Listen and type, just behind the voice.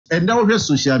And now with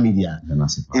social media,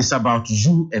 it's about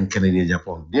you and Kennedy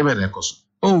Agyapong. They were there.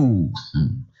 Oh,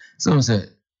 so say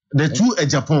the two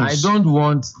Agyapongs. I don't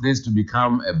want this to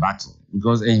become a battle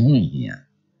because a new here.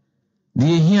 The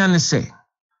here say,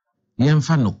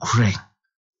 "Yemfa no kre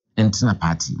entina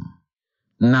party."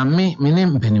 Na me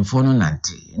name Pennyfono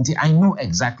Nante. I know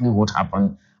exactly what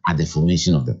happened at the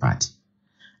formation of the party.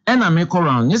 And I make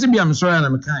around. Yes, I'm sorry, and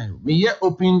I'm kind. Me here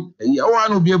open.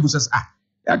 One will be able to say,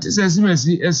 that is a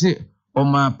say on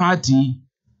my party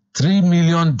 $3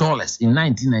 million in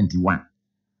 1991.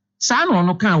 San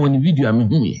no can when video I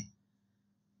mean here.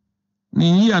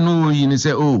 Ni no you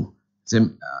say oh say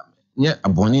yeah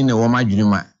aboni na wo ma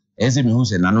dwuma ese me hu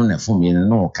say nano na fo me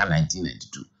no ka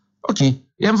 1992. Okay,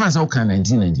 yem fa say o ka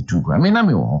 1992. I mean na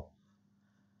me wo.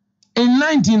 In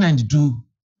 1992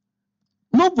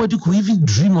 nobody could even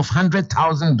dream of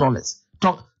 $100,000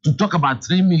 to talk about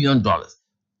 $3 million.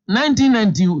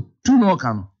 1992 no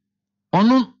can.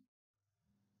 Ono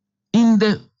in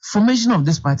the formation of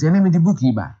this party, I named the book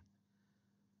Iba.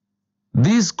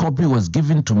 This copy was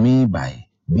given to me by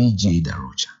B.J.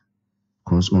 Darocha.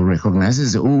 Because who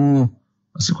recognizes oh,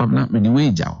 Kwabena me the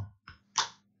way Jao.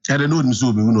 I don't know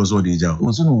so me knows all the Jao.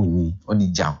 Also no we on the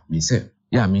Jao. Me say,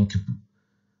 yeah, me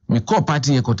call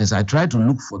party headquarters. I try to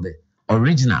look for the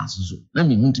originals. So let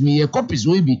me to me copies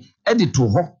will be edit to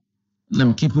her. Let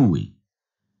me keep away.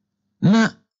 Na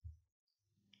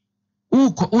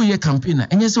oh ye campaigner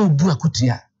and yes obu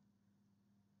akutia.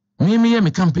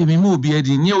 Me campaign me mo bi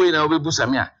edi nye we na obebu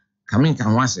samia kamin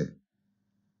kan wase.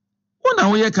 Una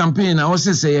we campaign na o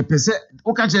say ye pese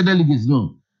o ka che delegates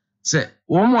no. Say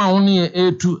wo mo a woni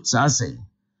e A2 sa say.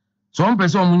 So on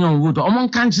pese o mo nyon vote o mo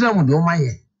kan kire wo de o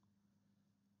maye.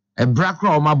 E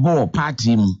brakra o ma bo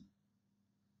party mu.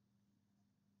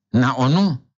 Na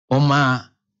ono o ma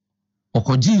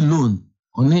okoji loan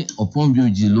oni upon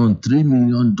bioji loan $3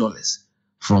 million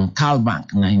from Cal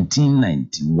Bank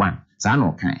 1991. Sa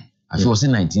no kan. I was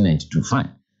in 1992.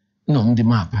 Fine. No, the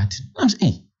my party. I'm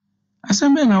saying, I said,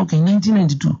 man, okay,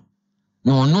 1992.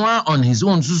 No, on his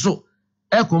own, so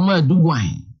Ekoma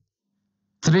Dubuain,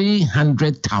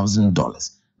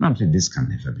 $300,000. Now, I'm saying this can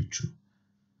never be true.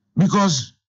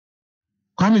 Because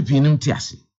Kwame Pinum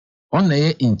Tiasi, on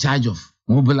the in charge of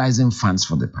mobilizing funds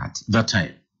for the party. That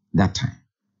time.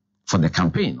 For the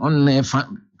campaign, on the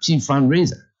chief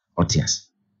fundraiser, or Tiasi.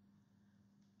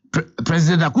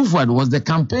 President Akufo-Addo was the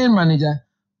campaign manager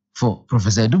for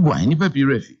Professor Dubois in NPP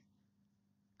Refi.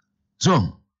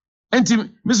 So, enti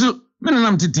Mr.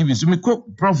 Menanam TV, so me cook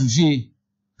Prof. Fee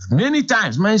many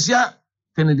times, man, share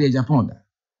Kennedy Agyapong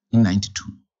in 92.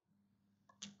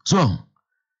 So,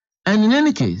 and in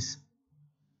any case,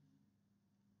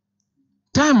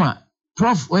 time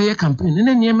Prof. Oye campaign, and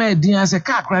then you made the answer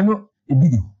car crano a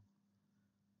video.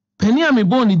 Penny me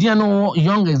born the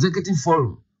Young Executive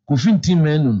Forum. Kufin team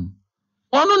men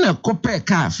ono na copy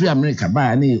car free America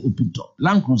buy na open top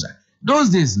Land Cruiser those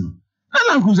days no na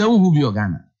Land Cruiser who be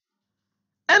Ghana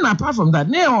and apart from that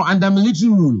now under military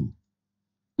rule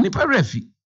nipa refi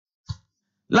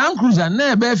Land Cruiser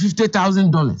na be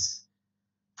 $50,000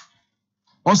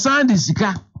 osan de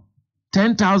sika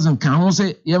 10,000 kan ho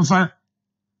say yemfa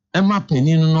ema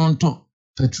penny no nto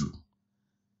petrol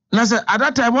na say at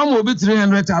that time one will be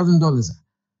 $300,000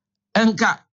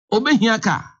 enka obehia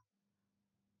car.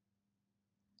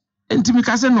 And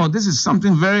Timika said, no, this is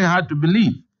something very hard to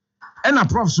believe. And a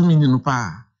prof swimming in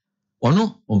Upa. Or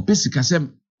no, on Pesica said,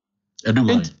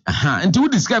 and to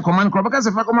discuss command crop because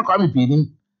if I come a crummy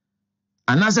peeling.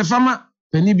 And as a farmer,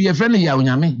 Penny be a friend of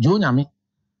Yaunami, Jonami,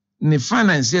 in the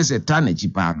finance, yes, a ton of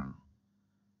cheaper.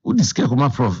 Who discuss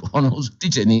command prof on whose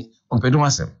teacher any on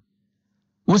Pedowasem?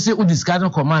 Who say who discuss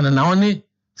command and only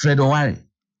Fred O'Wari?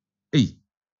 Hey.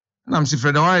 I'm si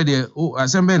Fred Awari o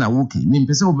asembe na woke me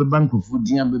mpese wo be bank of food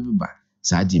dia baby ba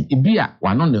sa jim ibia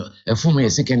one on the for me a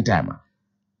second time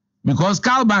because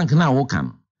Cal Bank na wo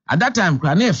kan at that time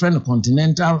na a friend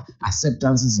Continental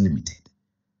Acceptances Limited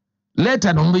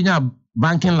later no be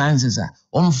banking licenses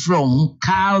from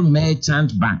Cal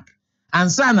Merchant Bank and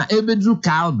sana ebedru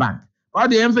Cal Bank all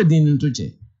the emfedin into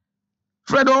che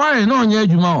Fred Awari no nya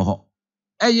adwuma ho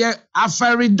eye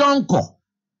afaridonko.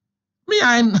 Me,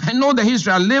 I know the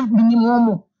history. I lived minimum.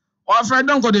 Or if I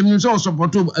don't go, the minister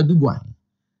support Dubois.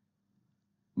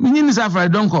 Meaning is if I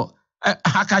don't go,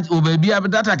 I catch over be able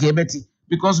that I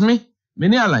because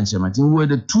many Alan Shematin were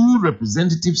the two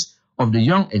representatives of the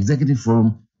Young Executive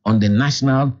Forum on the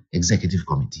National Executive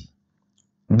Committee.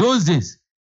 Those days,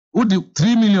 who the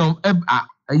 3 million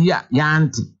a year,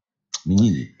 auntie.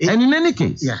 And in any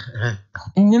case,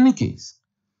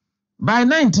 by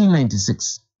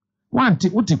 1996. What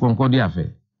Concordia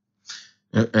affair?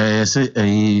 say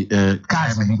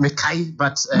cars mekai,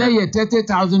 but they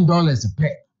 $30,000 per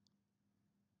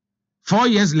 4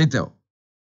 years later.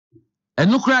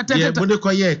 And no cry yeah, but they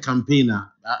call a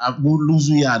campaigner. Lose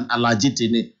ya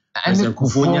allegedly. And the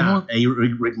Kufonia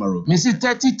rigmarole. Missy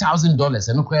 $30,000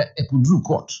 and no cry a kudru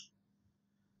court.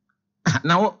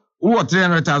 Now, what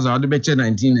 300,000 on the betcha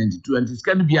 1992, and it's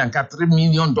going to be $3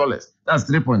 million. That's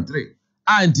 3.3.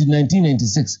 And in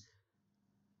 1996,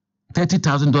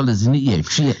 $30,000 in a year.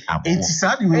 It's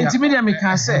sad.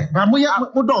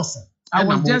 I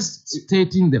was just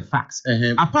stating the facts.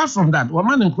 Apart from that, one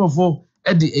man in Crawford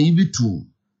at the AV2,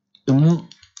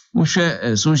 we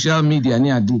share social media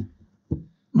near D.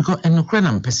 Because and no credit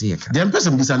and pay. The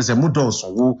person this is a mudos.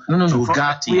 No.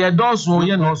 We are those who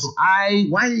are also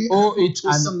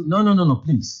No,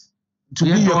 please. To be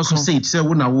your crusade, say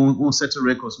when I will set a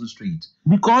records on the street.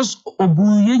 Because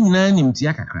Obuye Nanim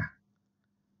Tiakakra.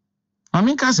 I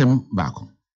mean, Casem Bako.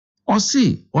 Or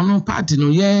see, on party no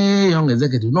young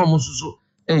executive, no mususo,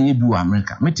 you do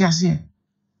America. Metiasie.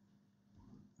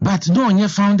 But no, you're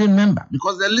founding member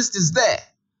because the list is there.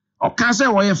 Or can't say,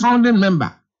 well, you're founding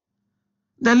member.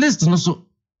 The list no so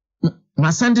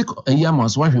Masandik a year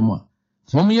must wife more.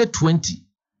 From year 20.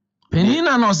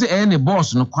 Penina no say any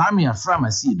boss no Kwame a from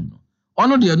a seed no.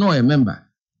 Ono de no a member.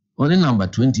 Only number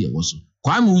 20 also.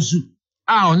 Kwame Usu.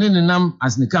 Only the name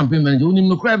as the campaign manager. Only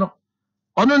no credit.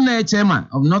 Ono na chairman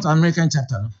of North American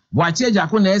chapter no. Boache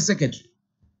Jako na secretary.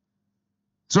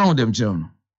 Some of them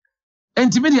chairman.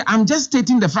 Intermediate, I'm just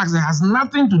stating the facts that has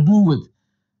nothing to do with.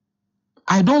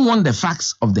 I don't want the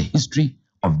facts of the history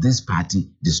of this party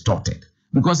distorted.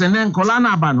 Because and then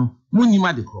Kolana Abano,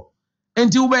 Munima de Cro.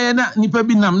 And Tubena Nipa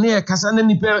Binam near Casana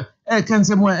Nipa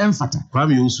Kansemwa Emfata.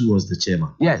 Kwame Usu was the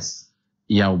chairman. Yes.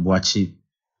 Yao Boachi,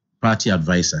 party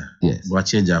advisor. Yes.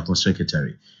 Boachi Agyapong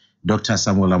secretary. Dr.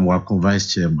 Samuel Amwako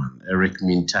vice chairman. Eric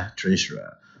Minta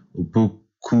treasurer.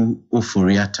 Upoku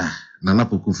Ofuriata.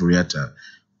 Nanapoku Ofuriata.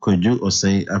 Koju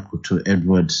Osei Akutu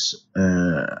Edwards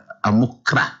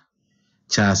Amukra.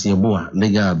 Charles Yeboah,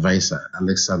 legal advisor,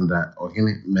 Alexander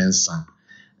Ohine Mensah,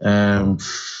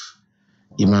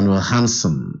 Emmanuel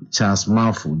Hansen, Charles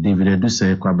Malfo, David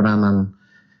Eduse, Kwabena,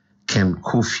 Ken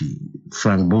Kofi,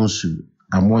 Frank Bonsu,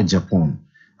 Agyapong,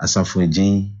 Asafo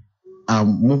Eji,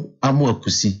 Amu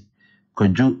Akusi,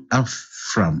 Koju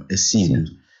Afram Esinu,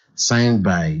 signed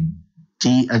by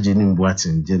G. Ajenim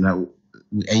Boatin,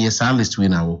 a list we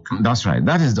now. That's right.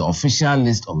 That is the official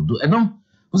list of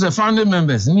who's the founding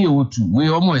members near O2, we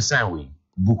almost sign we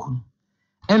book.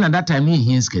 And at that time,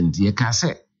 he can be a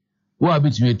cassette. What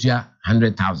between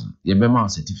 100,000? Your Bema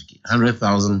certificate.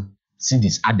 100,000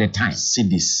 CDs at the time.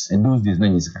 CDs. And those days,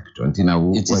 name is capital. Until now,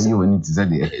 you need to say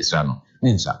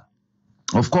the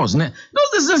of course, no,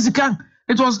 this is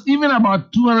it was even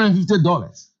about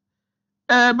 $250.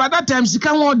 By that time,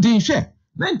 Sikan was doing share.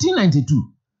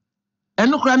 1992.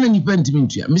 And no crime any pen to me.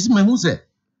 Miss Mahu said,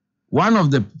 one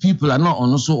of the people are not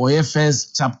on also or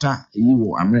first chapter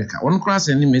in America. One cross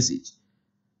any message.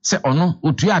 Say no,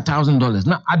 $1,000.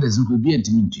 Now others could be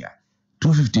intimate.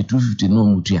 250 no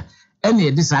mutia. Any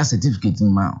this certificate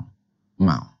in Mao.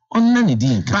 On none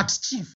didn't. But chief.